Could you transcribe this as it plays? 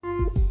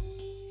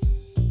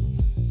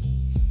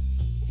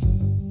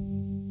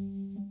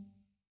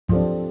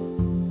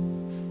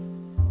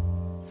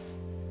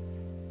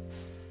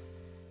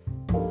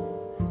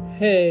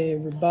Hey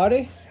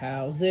everybody,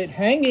 how's it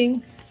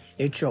hanging?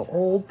 It's your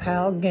old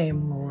pal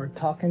Game Lord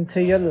talking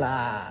to you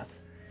live.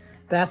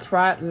 That's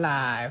right,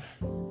 live.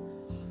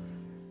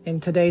 In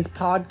today's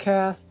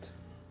podcast,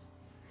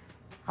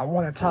 I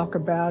want to talk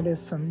about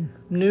is some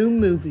new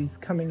movies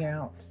coming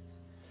out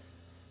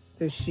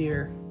this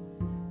year.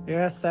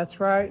 Yes,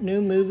 that's right,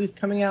 new movies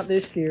coming out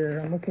this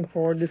year. I'm looking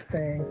forward to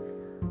seeing.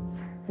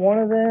 One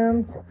of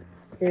them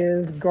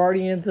is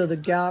Guardians of the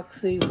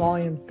Galaxy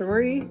Volume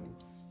 3.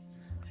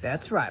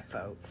 That's right,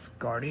 folks.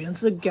 Guardians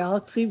of the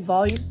Galaxy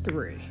Volume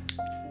 3.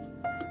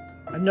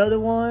 Another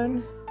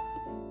one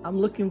I'm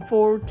looking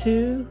forward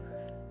to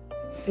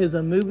is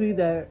a movie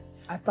that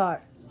I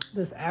thought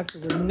this actor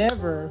would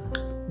never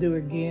do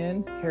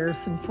again.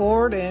 Harrison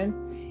Ford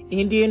and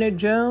Indiana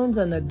Jones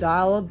and the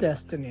Dial of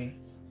Destiny.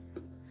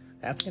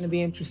 That's going to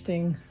be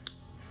interesting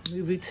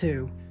movie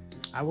too.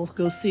 I will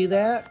go see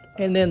that.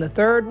 And then the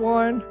third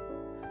one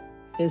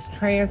is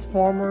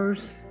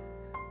Transformers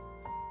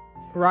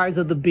Rise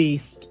of the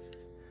Beast,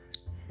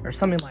 or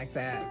something like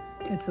that.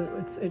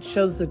 It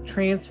shows the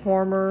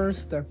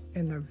Transformers, the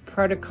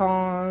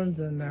Predacons,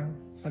 and the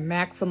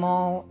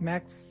Maximals.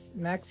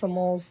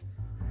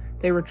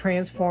 They were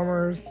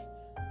Transformers.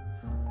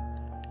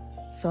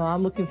 So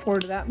I'm looking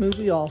forward to that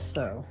movie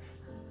also.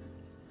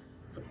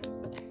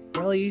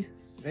 Really,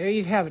 there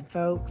you have it,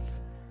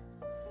 folks.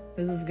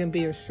 This is going to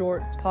be a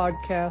short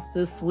podcast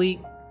this week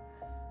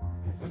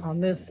on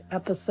this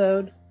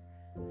episode.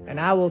 And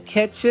I will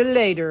catch you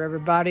later,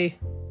 everybody.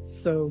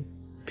 So,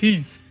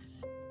 peace.